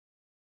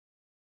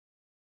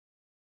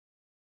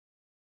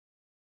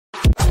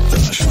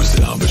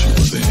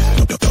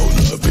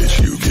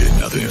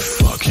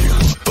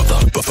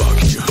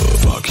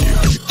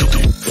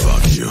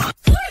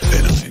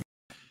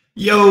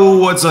Yo,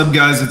 what's up,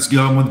 guys? It's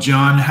Gone with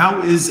John.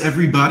 How is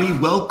everybody?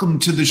 Welcome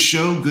to the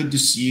show. Good to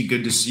see you.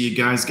 Good to see you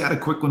guys. Got a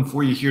quick one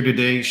for you here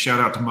today. Shout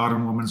out to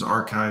Modern Woman's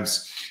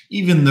Archives.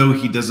 Even though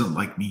he doesn't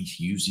like me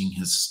using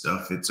his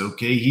stuff, it's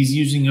okay. He's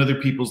using other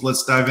people's.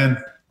 Let's dive in.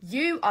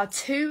 You are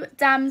too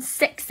damn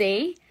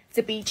sexy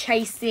to be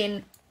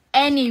chasing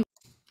any.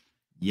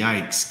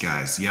 Yikes,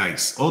 guys.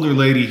 Yikes. Older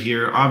lady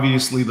here.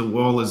 Obviously, the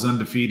wall is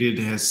undefeated.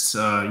 Has,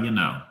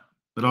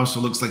 but also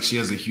looks like she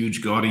has a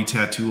huge gaudy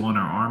tattoo on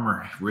her arm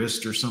or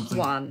wrist or something.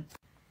 One.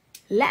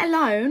 Let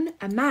alone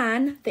a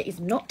man that is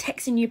not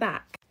texting you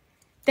back.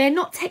 They're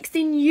not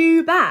texting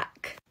you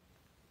back.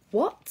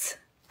 What?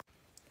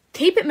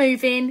 Keep it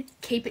moving.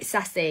 Keep it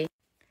sassy.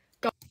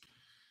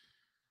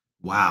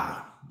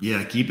 Wow.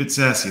 Yeah, keep it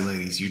sassy,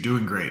 ladies. You're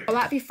doing great. Go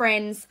out with your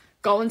friends.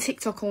 Go on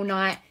TikTok all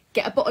night.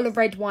 Get a bottle of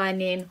red wine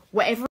in.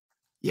 Whatever.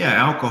 Yeah,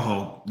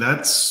 alcohol.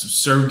 That's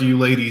served you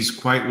ladies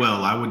quite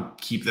well. I would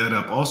keep that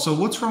up. Also,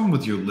 what's wrong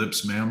with your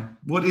lips, ma'am?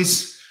 What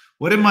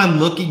am I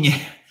looking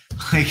at?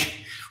 Like,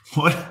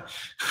 what?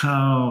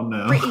 Oh,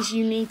 no. What is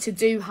you need to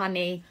do,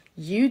 honey?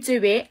 You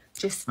do it.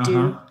 Just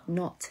do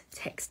not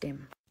text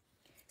him.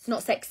 It's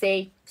not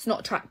sexy. It's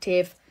not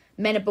attractive.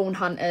 Men are born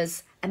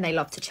hunters and they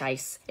love to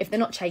chase. If they're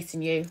not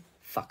chasing you,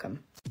 fuck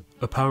them.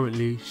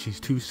 Apparently, she's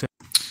too sexy.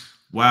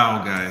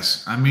 Wow,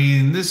 guys. I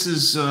mean, this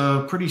is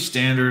pretty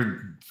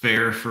standard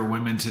fare for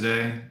women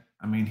today.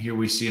 I mean, here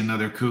we see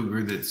another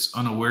cougar that's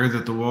unaware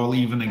that the wall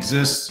even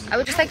exists. I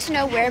would just like to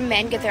know where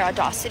men get their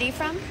audacity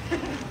from.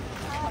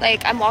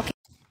 Like, I'm walking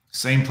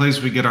Same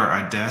place we get our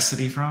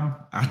audacity from.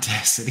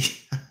 Audacity.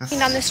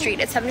 down the street.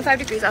 It's 75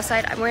 degrees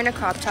outside. I'm wearing a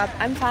crop top.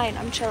 I'm fine.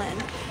 I'm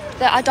chilling.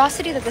 The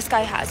audacity that this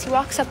guy has, he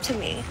walks up to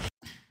me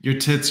Your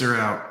tits are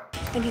out.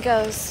 and he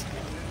goes,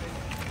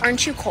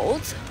 "Aren't you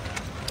cold?"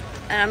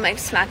 And I'm like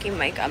smacking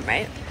my gum,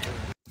 right?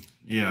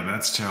 Yeah,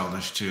 that's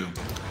childish too.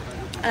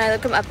 And I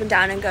look him up and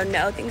down and go,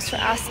 "No, thanks for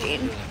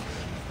asking."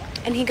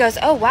 And he goes,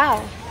 "Oh,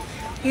 wow.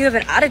 You have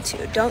an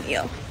attitude, don't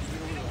you?"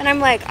 And I'm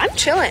like, I'm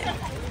chilling.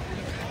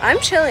 I'm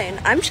chilling.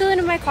 I'm chilling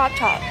in my crop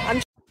top.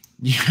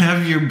 You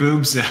have your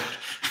boobs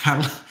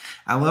out.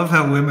 I love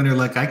how women are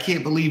like, I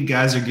can't believe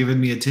guys are giving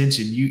me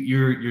attention.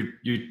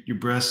 Your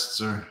breasts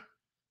they're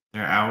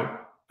out.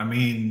 I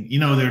mean,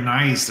 they're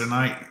nice.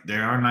 They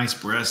are nice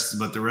breasts,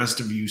 but the rest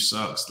of you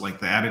sucks.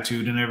 Like the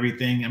attitude and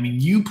everything. I mean,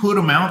 you put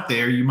them out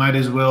there. You might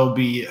as well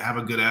have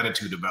a good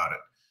attitude about it.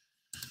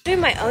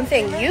 doing my own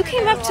thing. You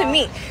came up to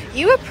me.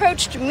 You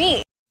approached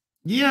me.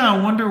 Yeah,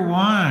 I wonder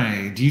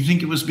why. Do you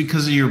think it was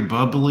because of your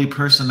bubbly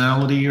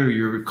personality or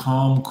your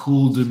calm,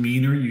 cool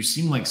demeanor? You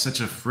seem like such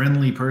a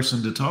friendly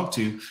person to talk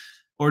to.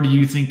 Or do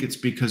you think it's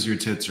because your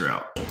tits are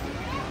out?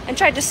 And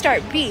tried to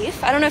start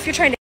beef. I don't know if you're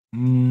trying to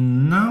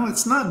No,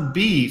 it's not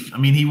beef. I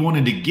mean, he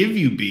wanted to give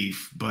you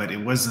beef, but it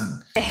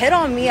wasn't. hit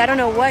on me. I don't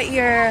know what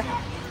your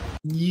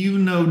You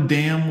know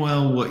damn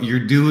well what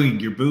you're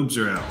doing. Your boobs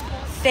are out.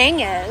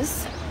 thing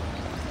is,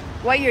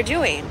 what you're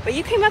doing. But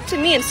you came up to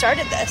me and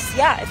started this.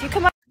 Yeah, if you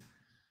come up.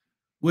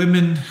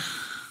 Women,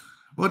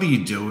 what are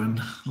you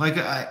doing? Like,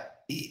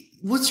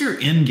 what's your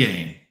end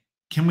game?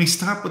 Can we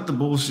stop with the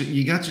bullshit?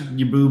 You got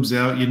your boobs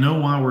out. You know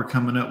why we're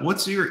coming up.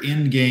 What's your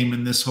end game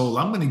in this whole?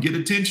 I'm going to get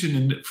attention,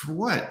 and for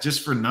what?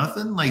 Just for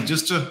nothing? Like,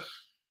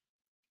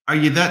 are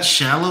you that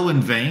shallow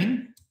and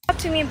vain? Up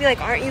to me and be like,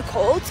 "Aren't you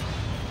cold?"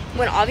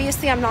 When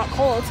obviously I'm not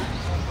cold.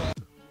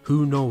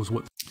 Who knows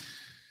what?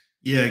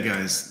 Yeah,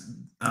 guys.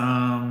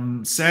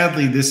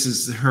 Sadly, this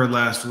is her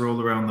last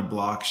roll around the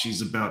block.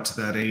 She's about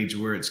to that age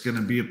where it's going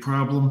to be a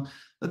problem.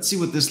 Let's see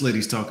what this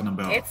lady's talking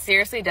about. It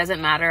seriously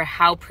doesn't matter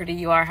how pretty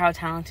you are, how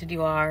talented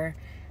you are,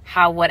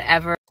 how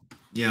whatever.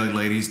 Yeah,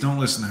 ladies, don't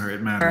listen to her.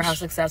 It matters. Or how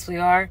successful you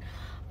are.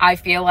 I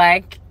feel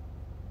like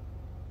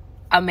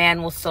a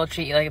man will still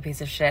treat you like a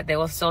piece of shit. They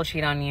will still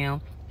cheat on you.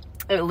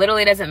 It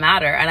literally doesn't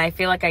matter. And I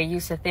feel like I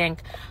used to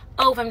think,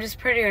 oh, if I'm just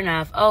prettier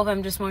enough, oh, if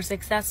I'm just more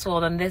successful,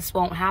 then this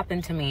won't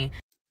happen to me.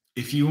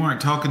 If you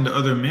aren't talking to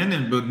other men,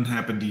 it wouldn't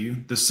happen to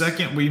you. The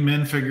second we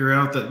men figure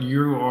out that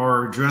you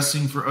are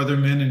dressing for other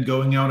men and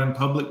going out in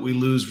public, we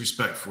lose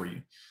respect for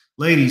you.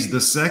 Ladies,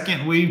 the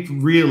second we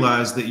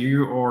realize that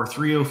you are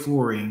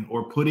 304ing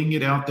or putting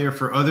it out there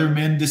for other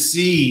men to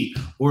see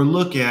or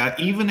look at,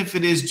 even if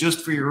it is just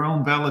for your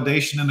own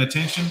validation and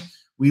attention,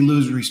 we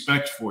lose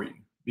respect for you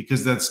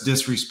because that's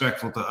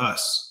disrespectful to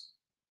us.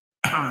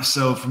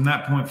 So from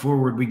that point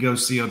forward, we go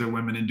see other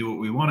women and do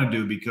what we want to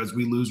do because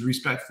we lose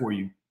respect for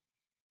you.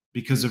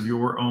 Because of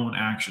your own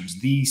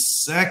actions. The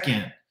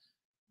second,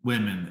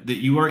 women, that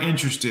you are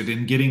interested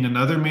in getting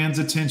another man's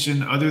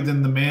attention other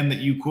than the man that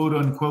you quote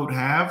unquote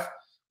have,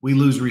 we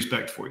lose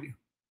respect for you.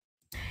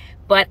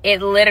 But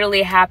it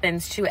literally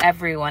happens to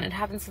everyone. It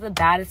happens to the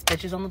baddest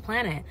bitches on the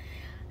planet.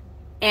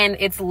 And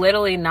it's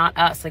literally not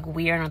us. Like,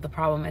 we are not the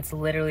problem. It's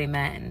literally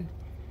men.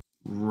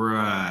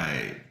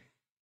 Right.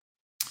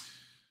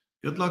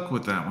 Good luck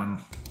with that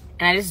one.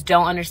 And I just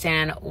don't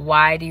understand,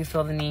 why do you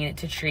feel the need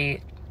to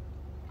treat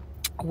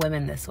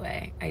women this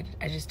way?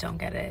 I just don't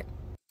get it.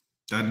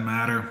 Doesn't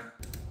matter.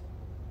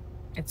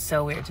 It's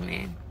so weird to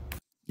me.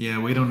 Yeah,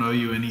 we don't owe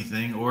you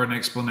anything or an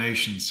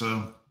explanation,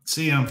 so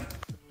See ya.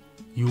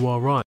 You are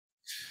right.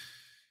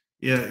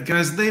 Yeah,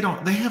 guys, they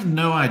have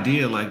no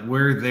idea like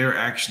where their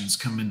actions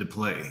come into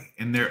play,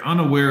 and they're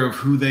unaware of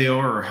who they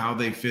are or how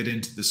they fit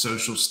into the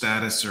social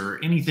status or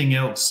anything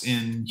else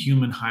in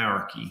human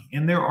hierarchy.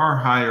 And there are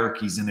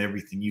hierarchies in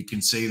everything. You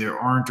can say there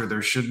aren't, or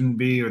there shouldn't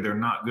be, or they're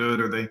not good,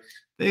 or they're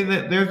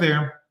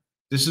there.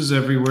 This is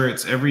everywhere.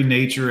 It's every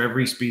nature,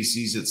 every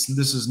species.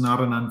 This is not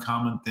an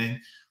uncommon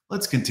thing.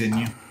 Let's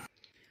continue.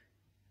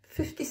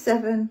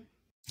 57.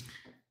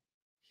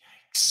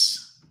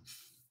 Yikes.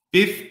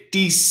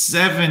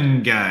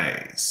 57,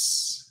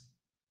 guys.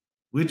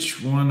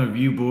 Which one of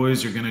you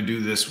boys are going to do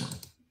this one?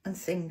 And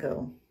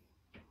single.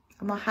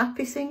 Am I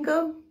happy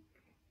single?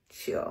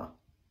 Sure.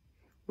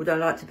 Would I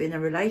like to be in a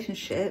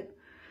relationship?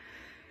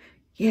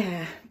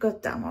 Yeah,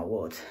 God damn I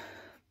would.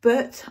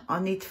 But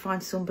I need to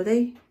find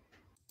somebody.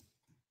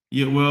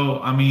 Yeah, well,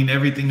 I mean,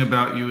 everything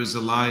about you is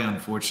a lie,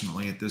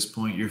 unfortunately, at this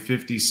point. You're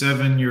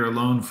 57, you're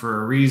alone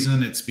for a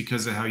reason. It's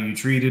because of how you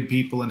treated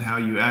people and how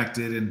you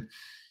acted. And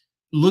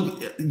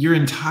look, your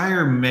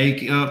entire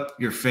makeup,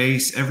 your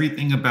face,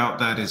 everything about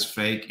that is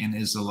fake and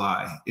is a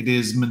lie. It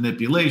is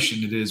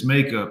manipulation. It is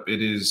makeup.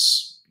 It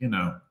is,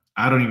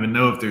 I don't even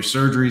know if there's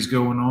surgeries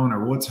going on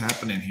or what's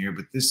happening here,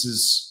 but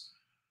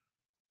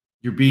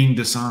you're being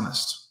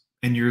dishonest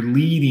and you're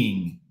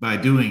leading by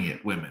doing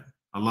it, women.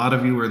 A lot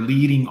of you are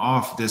leading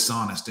off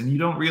dishonest and you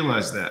don't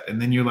realize that. And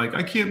then you're like,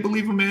 I can't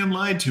believe a man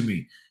lied to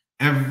me.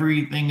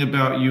 Everything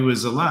about you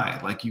is a lie.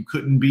 Like you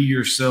couldn't be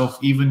yourself,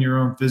 even your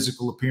own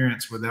physical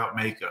appearance, without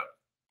makeup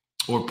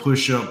or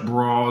push-up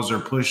bras or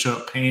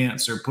push-up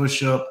pants or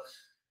push-up,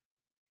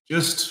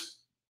 just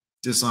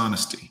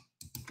dishonesty.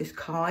 Is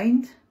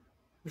kind,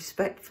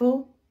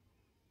 respectful,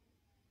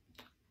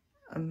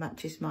 and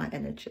matches my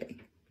energy.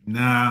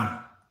 Nah.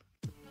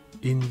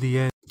 In the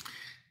end.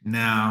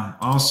 Now,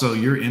 also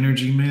your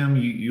energy, ma'am,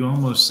 you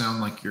almost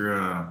sound like you're,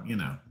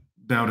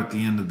 about at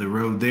the end of the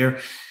road there.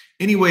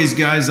 Anyways,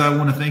 guys, I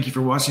want to thank you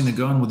for watching the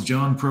Gone with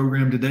John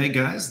program today,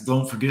 guys.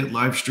 Don't forget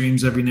live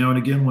streams every now and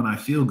again when I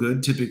feel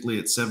good, typically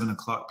at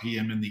 7:00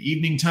 p.m. in the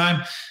evening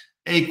time.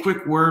 A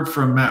quick word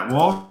from Matt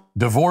Wall.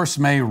 Divorce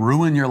may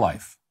ruin your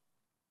life.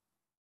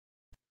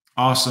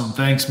 Awesome.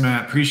 Thanks,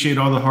 Matt. Appreciate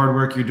all the hard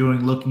work you're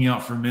doing, looking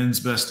out for men's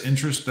best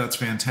interest. That's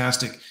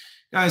fantastic.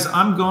 Guys,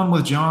 I'm Gone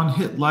with John.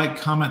 Hit like,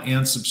 comment,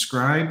 and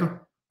subscribe.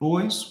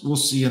 Boys, we'll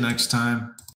see you next time.